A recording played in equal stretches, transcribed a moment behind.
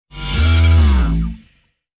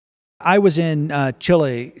I was in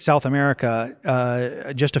Chile, South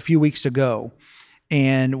America, just a few weeks ago,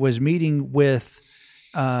 and was meeting with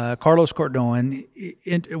Carlos Cordon,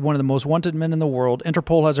 one of the most wanted men in the world.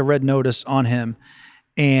 Interpol has a red notice on him.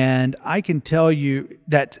 And I can tell you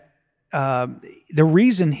that the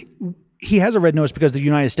reason he has a red notice because the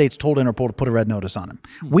United States told Interpol to put a red notice on him.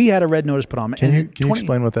 We had a red notice put on him. Can you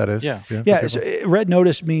explain what that is? Yeah. Red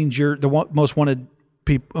notice means you're the most wanted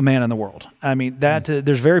man in the world. I mean, that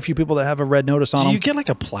there's very few people that have a red notice on them. Do you get like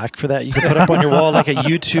a plaque for that? You can put up on your wall, like a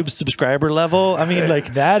YouTube subscriber level. I mean,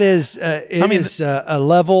 like that is a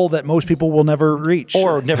level that most people will never reach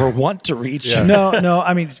or never want to reach. Yeah. No.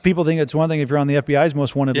 I mean, people think it's one thing if you're on the FBI's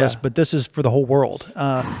most wanted list, but this is for the whole world.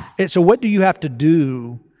 So, what do you have to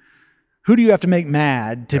do? Who do you have to make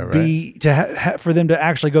mad to for them to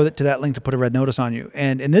actually go to that link to put a red notice on you?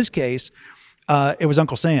 And in this case, it was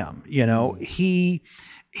Uncle Sam. You know, he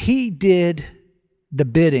did the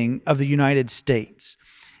bidding of the United States.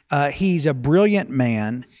 He's a brilliant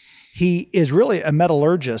man. He is really a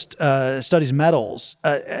metallurgist, studies metals,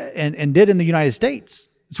 and did in the United States.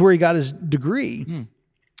 It's where he got his degree,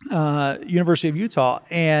 University of Utah,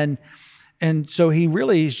 and so he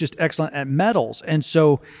really is just excellent at metals. And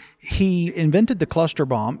so he invented the cluster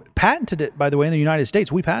bomb, patented it, by the way, in the United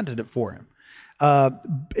States. We patented it for him.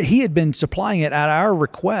 He had been supplying it at our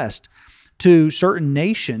request to certain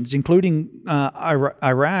nations, including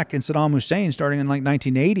Iraq and Saddam Hussein, starting in like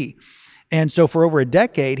 1980. And so for over a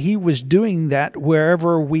decade, he was doing that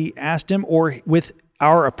wherever we asked him or with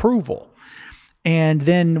our approval. And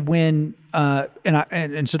then when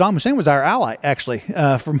and Saddam Hussein was our ally, actually,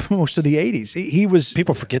 for most of the 80s. He was.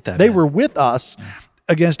 People forget that. They were with us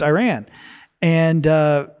against Iran. And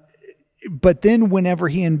but then whenever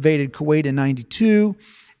he invaded Kuwait in 92,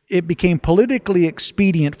 it became politically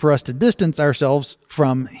expedient for us to distance ourselves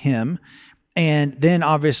from him. And then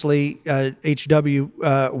obviously HW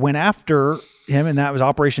went after him, and that was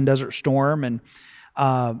Operation Desert Storm. And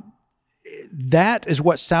that is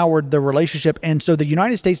what soured the relationship. And so the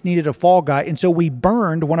United States needed a fall guy. And so we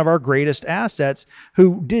burned one of our greatest assets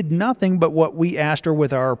who did nothing but what we asked her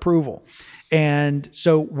with our approval. And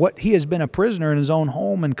so he has been a prisoner in his own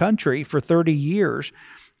home and country for 30 years.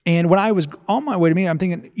 And when I was on my way to meet him, I'm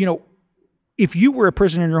thinking, you know, if you were a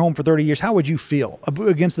prisoner in your home for 30 years, how would you feel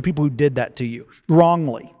against the people who did that to you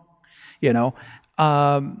wrongly? You know,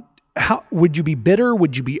 how would you be bitter?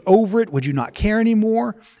 Would you be over it? Would you not care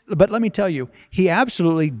anymore? But let me tell you, he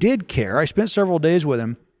absolutely did care. I spent several days with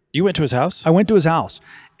him. You went to his house? I went to his house,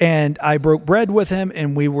 and I broke bread with him,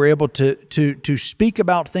 and we were able to speak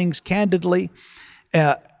about things candidly.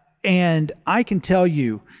 And I can tell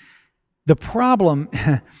you, the problem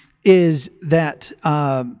is that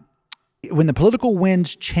when the political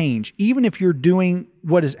winds change, even if you're doing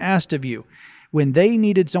what is asked of you, when they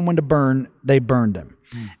needed someone to burn, they burned him.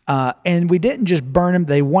 And we didn't just burn him;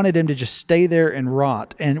 they wanted him to just stay there and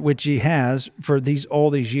rot, and which he has for all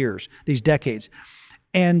these years, these decades.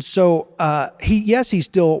 And so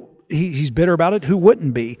he's bitter about it. Who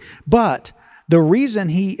wouldn't be? But the reason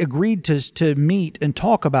he agreed to meet and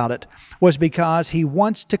talk about it was because he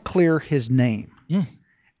wants to clear his name.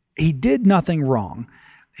 He did nothing wrong.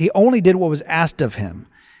 He only did what was asked of him.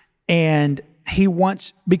 And he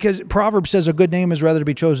wants, because Proverbs says a good name is rather to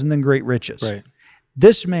be chosen than great riches. Right.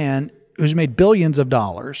 This man who's made billions of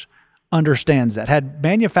dollars understands that, had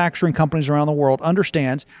manufacturing companies around the world,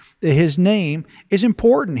 understands that his name is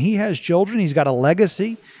important. He has children. He's got a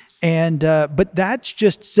legacy. And but that's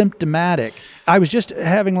just symptomatic. I was just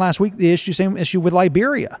having last week same issue with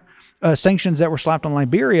Liberia, sanctions that were slapped on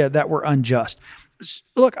Liberia that were unjust.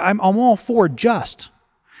 Look, I'm all for just,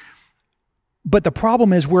 but the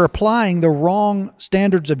problem is we're applying the wrong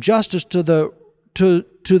standards of justice to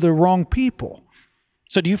the wrong people.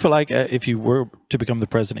 So do you feel like if you were to become the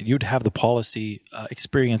president, you'd have the policy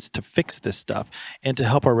experience to fix this stuff and to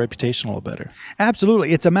help our reputation a little better?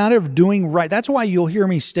 Absolutely. It's a matter of doing right. That's why you'll hear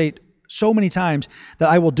me state so many times that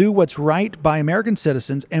I will do what's right by American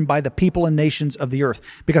citizens and by the people and nations of the earth,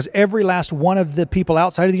 because every last one of the people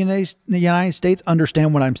outside of the United States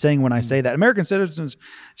understand what I'm saying when I say that. American citizens,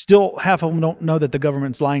 still half of them don't know that the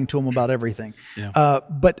government's lying to them about everything. Yeah.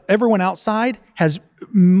 But everyone outside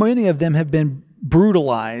many of them have been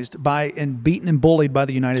brutalized by and beaten and bullied by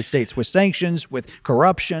the United States with sanctions, with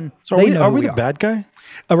corruption. So are we the bad guy?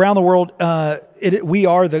 Around the world, we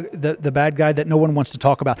are the bad guy that no one wants to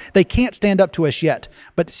talk about. They can't stand up to us yet.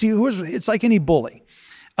 But see, it's like any bully.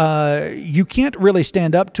 you can't really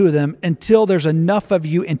stand up to them until there's enough of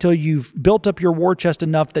you, until you've built up your war chest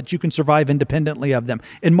enough that you can survive independently of them.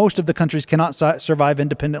 And most of the countries cannot survive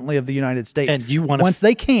independently of the United States. And you want once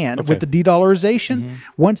they can, with the de-dollarization,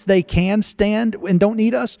 once they can stand and don't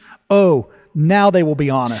need us, now they will be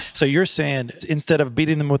honest. So you're saying instead of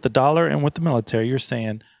beating them with the dollar and with the military, you're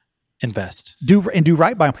saying invest. Do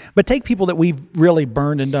right by them. But take people that we've really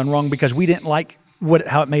burned and done wrong because we didn't like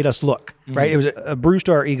how it made us look, right? It was a bruise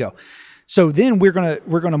to our ego. So then we're gonna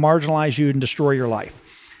marginalize you and destroy your life.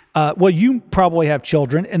 Well, you probably have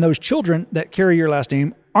children, and those children that carry your last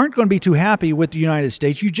name aren't going to be too happy with the United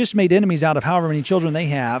States. You just made enemies out of however many children they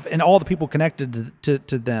have and all the people connected to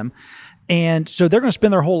them. And so they're going to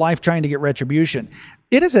spend their whole life trying to get retribution.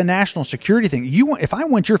 It is a national security thing. If I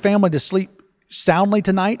want your family to sleep soundly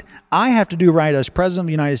tonight, I have to do right as President of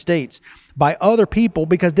the United States by other people,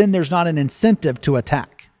 because then there's not an incentive to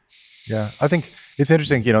attack. Yeah, I think it's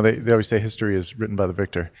interesting. You know, they always say history is written by the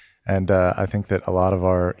victor. And I think that a lot of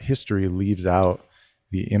our history leaves out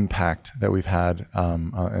the impact that we've had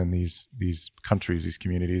in these countries, these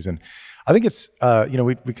communities. And I think it's,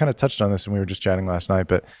 we kind of touched on this when we were just chatting last night,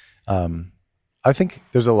 but I think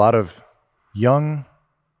there's a lot of young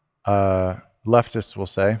leftists, we'll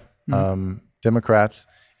say, Democrats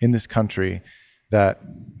in this country that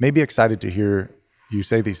may be excited to hear you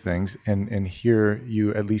say these things and hear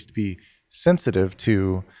you at least be sensitive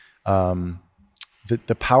to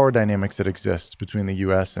the power dynamics that exist between the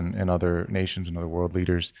U.S. and other nations and other world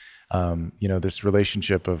leaders. This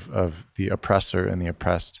relationship of the oppressor and the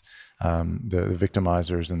oppressed, the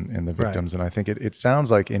victimizers and the victims. Right. And I think it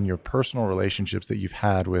sounds like in your personal relationships that you've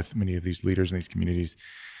had with many of these leaders in these communities,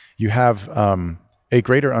 you have a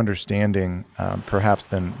greater understanding, perhaps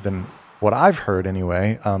than what I've heard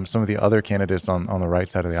anyway, some of the other candidates on the right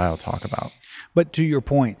side of the aisle talk about. But to your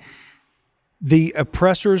point, the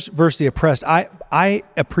oppressors versus the oppressed, I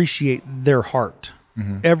appreciate their heart.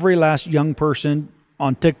 Every last young person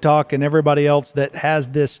on TikTok and everybody else that has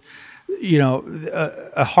this,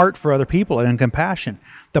 a heart for other people and compassion.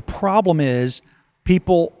 The problem is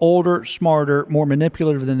people older, smarter, more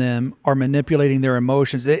manipulative than them are manipulating their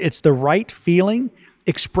emotions. It's the right feeling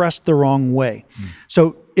expressed the wrong way.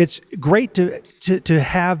 So it's great to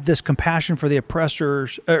have this compassion for the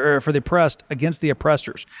oppressors, or for the oppressed against the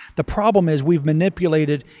oppressors. The problem is we've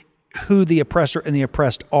manipulated who the oppressor and the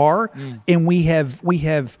oppressed are, and we have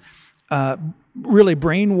really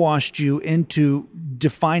brainwashed you into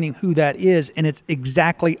defining who that is, and it's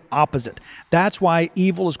exactly opposite. That's why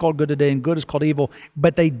evil is called good today and good is called evil,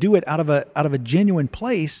 but they do it out of a genuine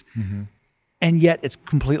place. And yet it's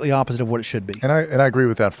completely opposite of what it should be. And I agree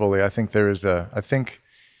with that fully. I think I think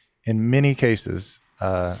in many cases,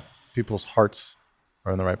 people's hearts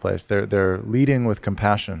are in the right place. They're leading with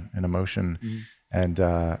compassion and emotion and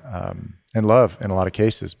love in a lot of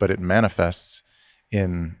cases, but it manifests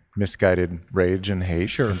in misguided rage and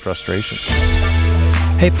hate and frustration.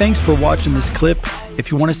 Hey, thanks for watching this clip.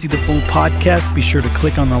 If you want to see the full podcast, be sure to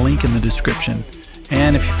click on the link in the description.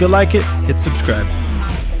 And if you feel like it, hit subscribe.